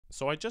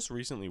So I just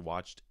recently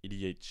watched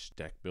EDH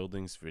Deck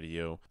Building's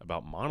video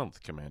about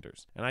Monolith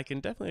commanders, and I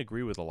can definitely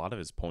agree with a lot of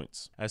his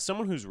points. As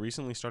someone who's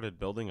recently started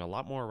building a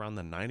lot more around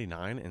the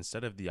 99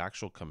 instead of the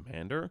actual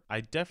commander,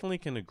 I definitely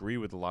can agree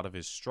with a lot of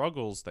his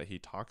struggles that he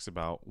talks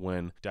about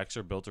when decks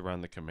are built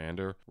around the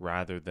commander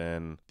rather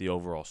than the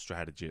overall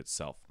strategy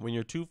itself. When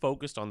you're too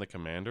focused on the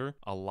commander,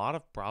 a lot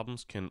of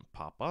problems can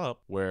pop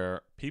up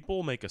where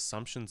people make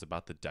assumptions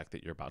about the deck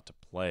that you're about to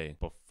play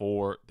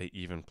before they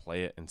even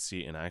play it and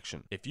see it in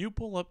action. If you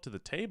pull up to the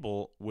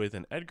table with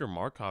an Edgar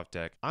Markov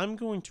deck, I'm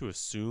going to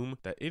assume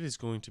that it is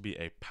going to be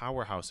a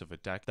powerhouse of a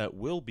deck that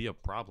will be a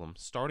problem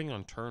starting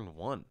on turn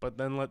 1. But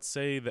then let's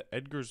say that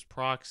Edgar's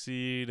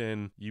proxied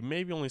and you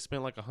maybe only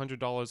spent like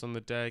 $100 on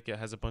the deck, it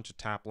has a bunch of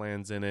tap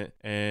lands in it,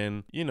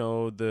 and you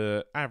know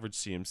the average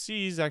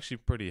CMC is actually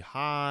pretty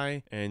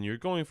high and you're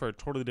going for a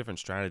totally different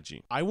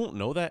strategy. I won't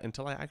know that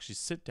until I actually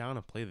sit down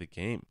and play the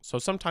game. So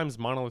sometimes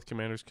Monolith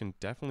commanders can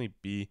definitely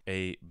be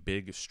a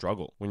big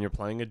struggle. When you're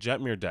playing a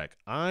Jetmir deck,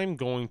 I'm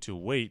going to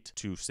wait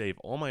to save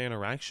all my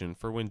interaction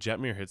for when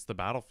Jetmir hits the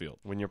battlefield.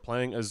 When you're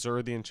playing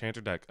Azur the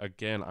Enchanter deck,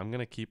 again, I'm going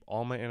to keep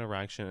all my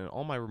interaction and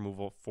all my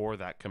removal for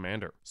that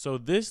commander. So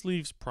this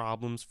leaves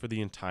problems for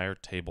the entire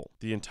table.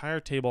 The entire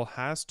table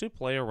has to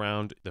play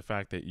around the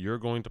fact that you're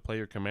going to play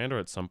your commander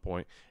at some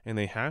point, and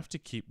they have to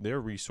keep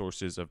their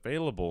resources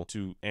available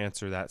to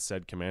answer that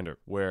said commander.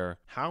 Where,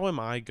 how am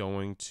I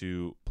going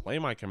to play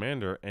my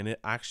commander and it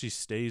actually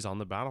stays on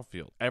the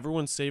battlefield?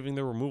 Everyone's saving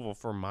their removal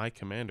for my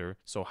commander,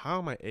 so how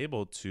am I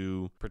able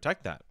to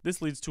protect that?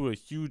 This leads to a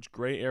huge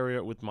gray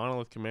area with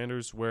Monolith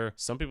commanders where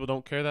some people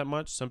don't care that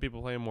much, some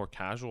people play more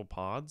casual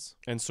pods,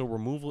 and so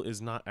removal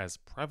is not as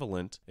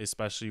prevalent,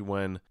 especially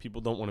when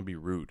people don't want to be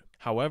rude.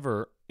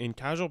 However, in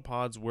casual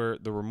pods where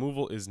the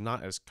removal is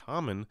not as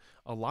common,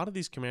 a lot of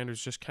these commanders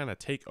just kind of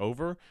take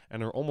over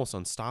and are almost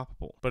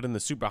unstoppable. But in the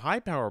super high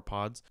power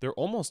pods, they're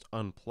almost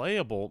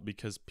unplayable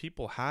because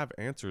people have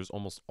answers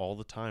almost all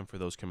the time for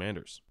those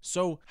commanders.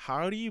 So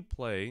how do you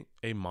play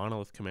a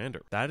Monolith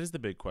commander? That is the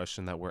big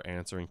question that we're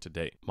answering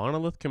today.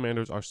 Monolith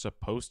commanders are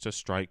supposed to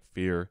strike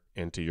fear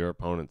into your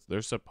opponents.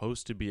 They're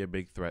supposed to be a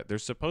big threat. They're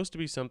supposed to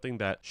be something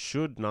that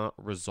should not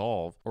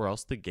resolve, or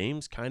else the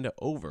game's kind of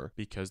over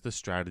because the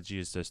strategy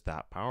is just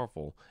that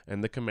powerful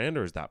and the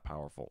commander is that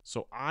powerful.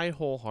 So I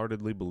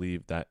wholeheartedly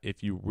believe that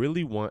if you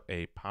really want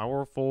a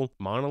powerful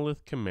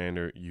Monolith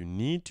commander, you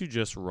need to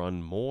just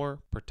run more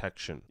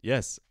protection.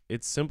 Yes,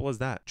 it's simple as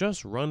that.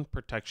 Just run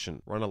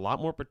protection. Run a lot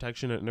more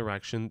protection and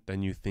interaction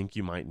than you think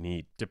you might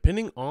need.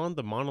 Depending on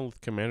the Monolith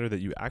commander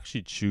that you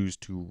actually choose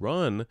to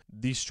run,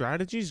 the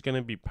strategy is going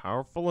to be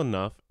powerful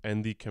enough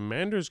and the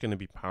commander is going to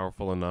be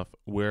powerful enough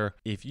where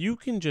if you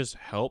can just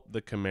help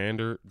the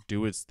commander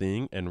do its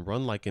thing and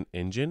run like an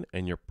engine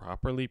and you're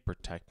properly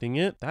protecting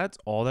it, that's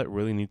all that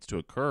really needs to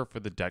occur for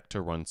the deck to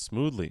run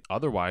smoothly.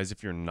 Otherwise,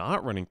 if you're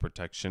not running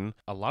protection,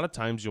 a lot of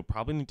times you'll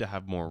probably need to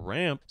have more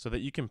ramp so that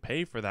you can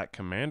pay for that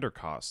commander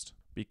cost.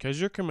 Because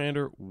your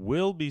commander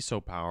will be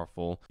so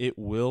powerful, it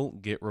will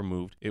get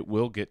removed, it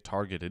will get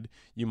targeted.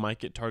 You might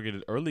get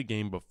targeted early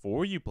game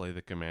before you play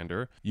the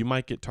commander. You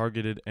might get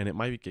targeted and it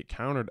might get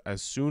countered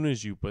as soon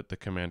as you put the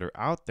commander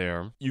out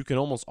there. You can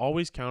almost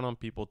always count on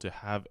people to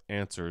have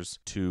answers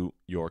to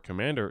your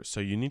commander, so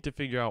you need to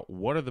figure out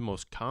what are the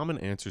most common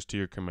answers to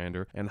your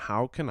commander and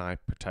how can I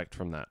protect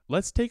from that.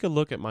 Let's take a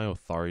look at my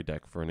Othari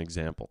deck for an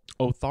example.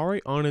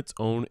 Othari on its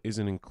own is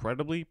an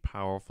incredibly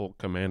powerful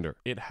commander.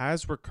 It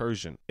has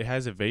recursion, it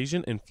has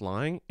evasion and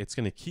flying, it's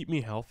going to keep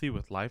me healthy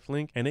with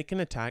lifelink, and it can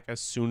attack as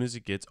soon as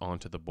it gets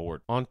onto the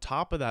board. On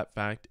top of that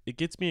fact, it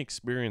gets me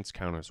experience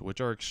counters,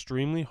 which are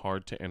extremely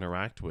hard to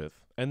interact with.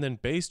 And then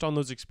based on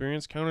those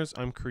experience counters,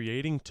 I'm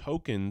creating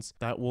tokens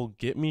that will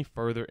get me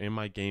further in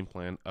my game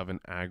plan of an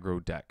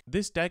aggro deck.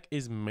 This deck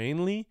is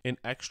mainly an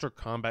extra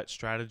combat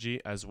strategy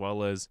as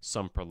well as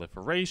some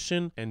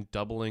proliferation and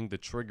doubling the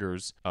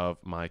triggers of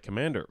my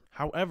commander.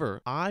 However,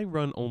 I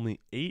run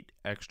only 8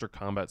 extra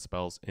combat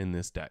spells in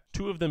this deck,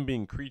 2 of them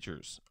being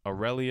creatures,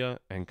 Aurelia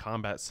and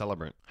Combat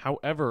Celebrant.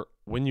 However,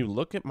 when you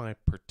look at my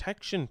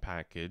protection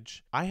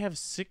package, I have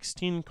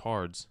 16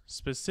 cards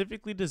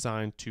specifically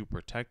designed to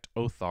protect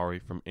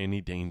Othari from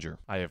any danger.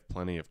 I have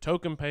plenty of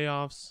token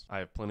payoffs, I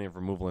have plenty of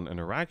removal and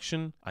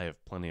interaction, I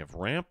have plenty of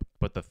ramp,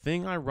 but the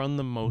thing I run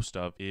the most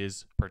of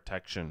is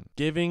protection.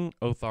 Giving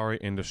Othari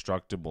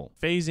indestructible,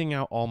 phasing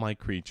out all my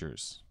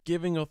creatures,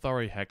 giving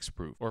Othari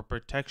hexproof, or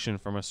protection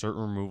from a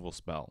certain removal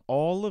spell.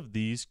 All of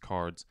these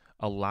cards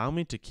allow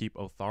me to keep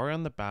Othari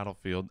on the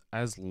battlefield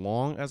as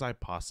long as I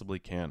possibly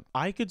can.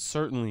 I could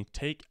certainly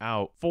take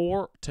out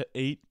 4 to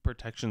 8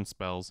 protection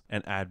spells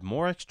and add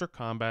more extra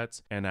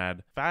combats and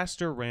add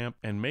faster ramp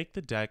and make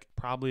the deck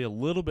probably a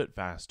little bit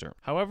faster.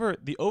 However,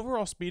 the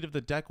overall speed of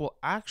the deck will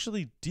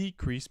actually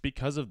decrease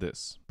because of this.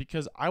 this,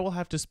 because I will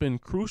have to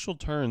spend crucial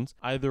turns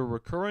either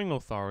recurring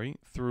Othari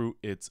through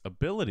its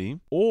ability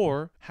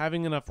or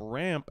having enough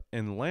ramp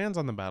and lands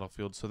on the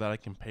battlefield so that I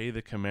can pay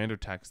the commander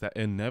tax that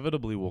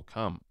inevitably will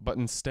come. But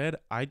instead,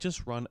 I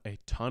just run a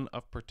ton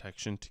of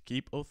protection to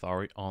keep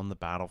Othari on the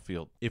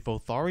battlefield. If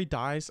Othari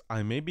dies,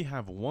 I maybe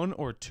have 1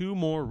 or 2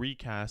 more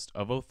recast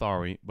of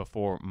Othari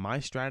before my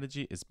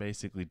strategy is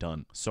basically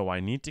done. So I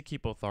need to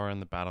keep Othari on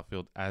the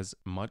battlefield as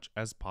much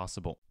as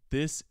possible.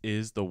 This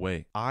is the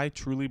way. I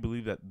truly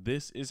believe that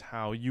this is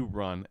how you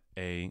run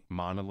a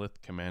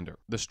Monolith commander.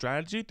 The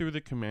strategy through the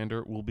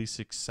commander will be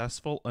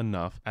successful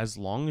enough as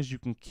long as you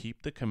can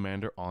keep the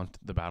commander onto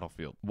the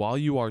battlefield. While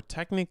you are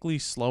technically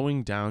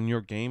slowing down your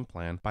game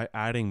plan by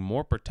adding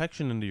more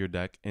protection into your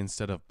deck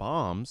instead of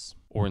bombs,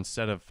 or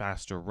instead of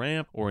faster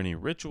ramp or any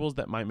rituals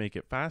that might make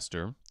it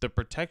faster, the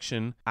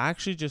protection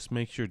actually just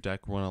makes your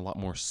deck run a lot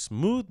more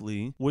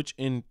smoothly, which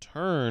in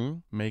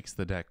turn makes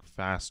the deck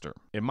faster.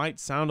 It might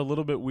sound a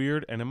little bit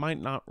weird and it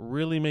might not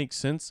really make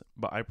sense,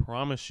 but I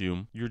promise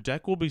you, your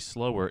deck will be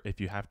slower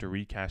if you have to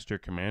recast your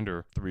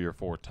commander 3 or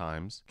 4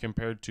 times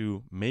compared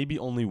to maybe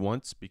only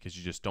once because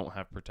you just don't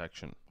have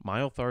protection. My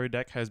Othari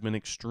deck has been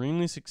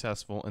extremely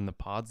successful in the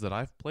pods that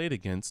I've played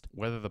against,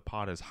 whether the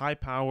pod is high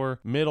power,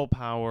 middle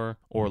power,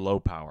 or low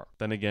power.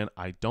 Then again,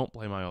 I don't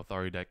play my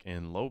Othari deck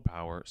in low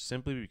power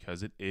simply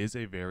because it is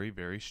a very,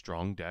 very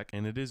strong deck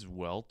and it is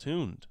well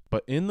tuned.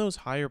 But in those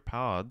higher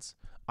pods,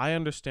 I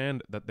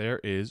understand that there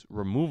is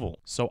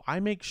removal. So I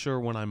make sure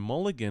when I'm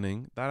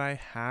mulliganing that I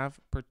have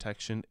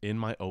protection in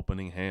my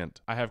opening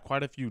hand. I have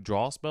quite a few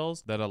draw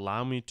spells that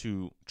allow me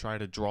to try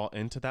to draw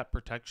into that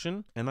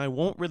protection, and I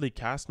won't really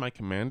cast my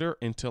commander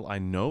until I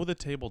know the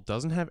table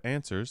doesn't have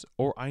answers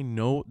or I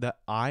know that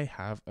I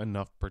have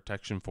enough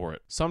protection for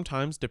it.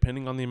 Sometimes,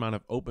 depending on the amount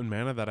of open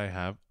mana that I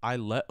have, I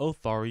let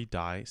Othari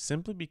die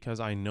simply because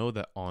I know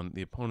that on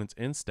the opponent's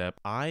end step,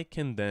 I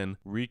can then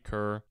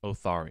recur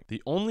Othari.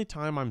 The only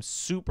time I'm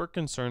super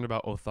concerned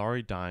about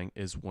Othari dying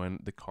is when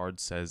the card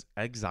says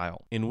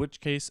exile, in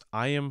which case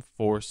I am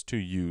forced to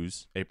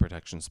use a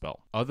protection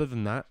spell. Other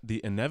than that,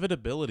 the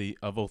inevitability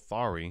of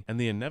Othari and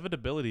the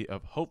inevitability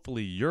of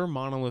hopefully your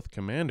Monolith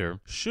commander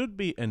should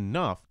be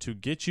enough to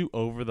get you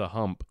over the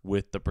hump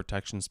with the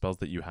protection spells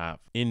that you have.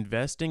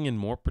 Investing in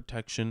more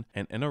protection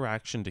and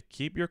interaction to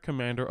keep your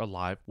commander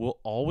alive will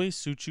always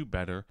suit you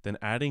better than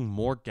adding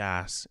more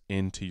gas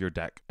into your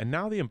deck. And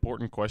now the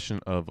important question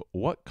of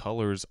what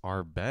colors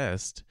are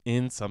best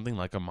in something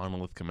like a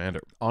Monolith commander.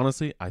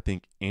 Honestly, I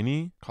think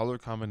any color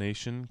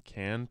combination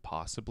can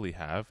possibly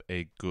have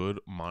a good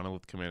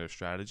Monolith commander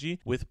strategy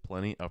with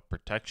plenty of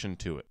protection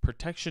to it.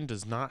 Protection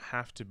does not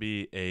have to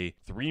be a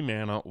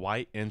 3-mana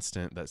white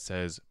instant that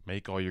says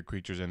make all your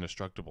creatures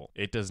indestructible.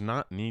 It does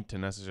not need to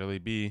necessarily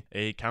be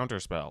a counter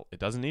spell. It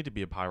doesn't need to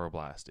be a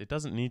pyroblast. It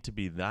doesn't need to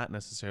be that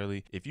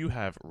necessarily. If you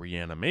have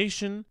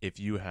reanimation, if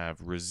you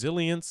have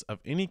resilience of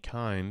any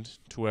kind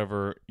to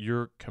wherever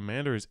your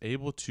commander is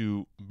able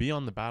to be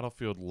on the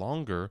battlefield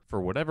longer for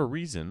whatever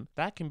reason,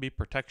 that can be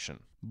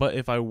protection. But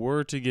if I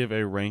were to give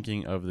a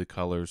ranking of the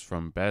colors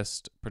from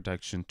best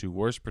protection to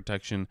worst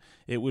protection,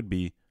 it would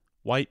be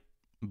white,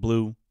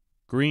 blue,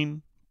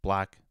 green,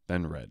 black,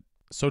 then red.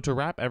 So to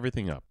wrap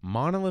everything up,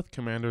 Monolith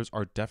commanders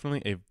are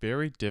definitely a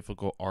very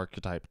difficult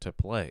archetype to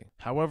play.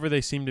 However,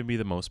 they seem to be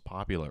the most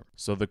popular.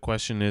 So the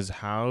question is,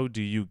 how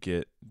do you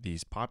get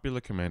these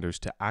popular commanders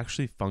to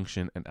actually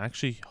function and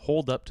actually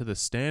hold up to the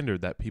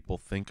standard that people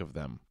think of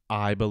them?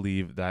 I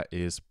believe that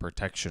is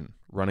protection.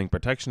 Running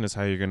protection is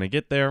how you're going to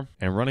get there,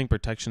 and running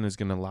protection is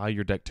going to allow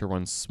your deck to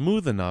run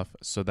smooth enough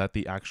so that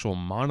the actual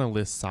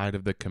Monolith side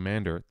of the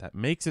commander that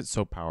makes it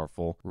so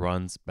powerful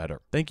runs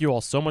better. Thank you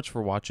all so much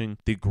for watching.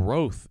 The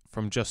growth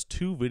from just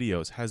 2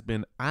 videos has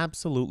been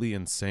absolutely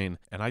insane,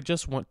 and I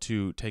just want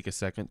to take a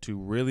second to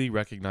really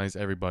recognize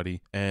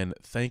everybody and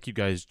thank you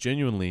guys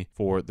genuinely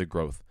for the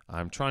growth.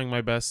 I'm trying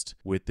my best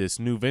with this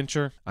new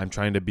venture. I'm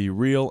trying to be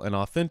real and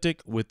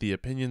authentic with the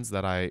opinions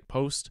that I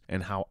post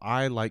and how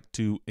I like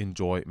to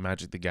enjoy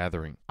Magic the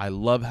Gathering. I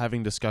love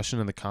having discussion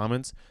in the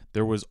comments.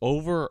 There was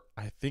over,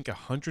 I think,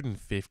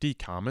 150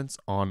 comments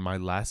on my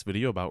last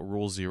video about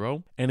Rule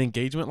 0, and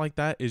engagement like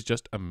that is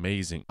just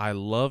amazing. I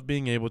love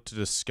being able to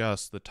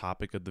discuss the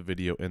topic of the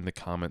video in the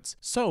comments.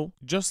 So,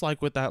 just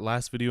like with that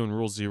last video in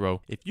Rule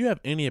 0, if you have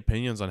any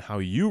opinions on how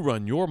you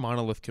run your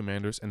Monolith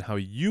commanders and how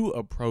you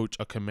approach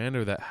a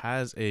commander that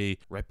has a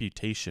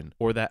reputation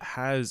or that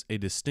has a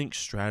distinct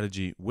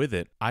strategy with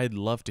it, I'd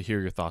love to hear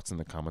your thoughts in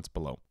the comments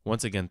below.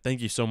 Once again, thank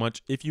you so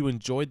much. If you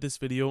enjoyed this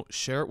video,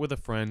 share it with a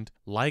friend,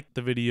 like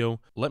the video,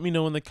 let me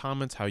know in the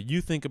comments how you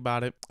think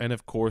about it, and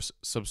of course,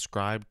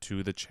 subscribe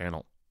to the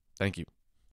channel. Thank you.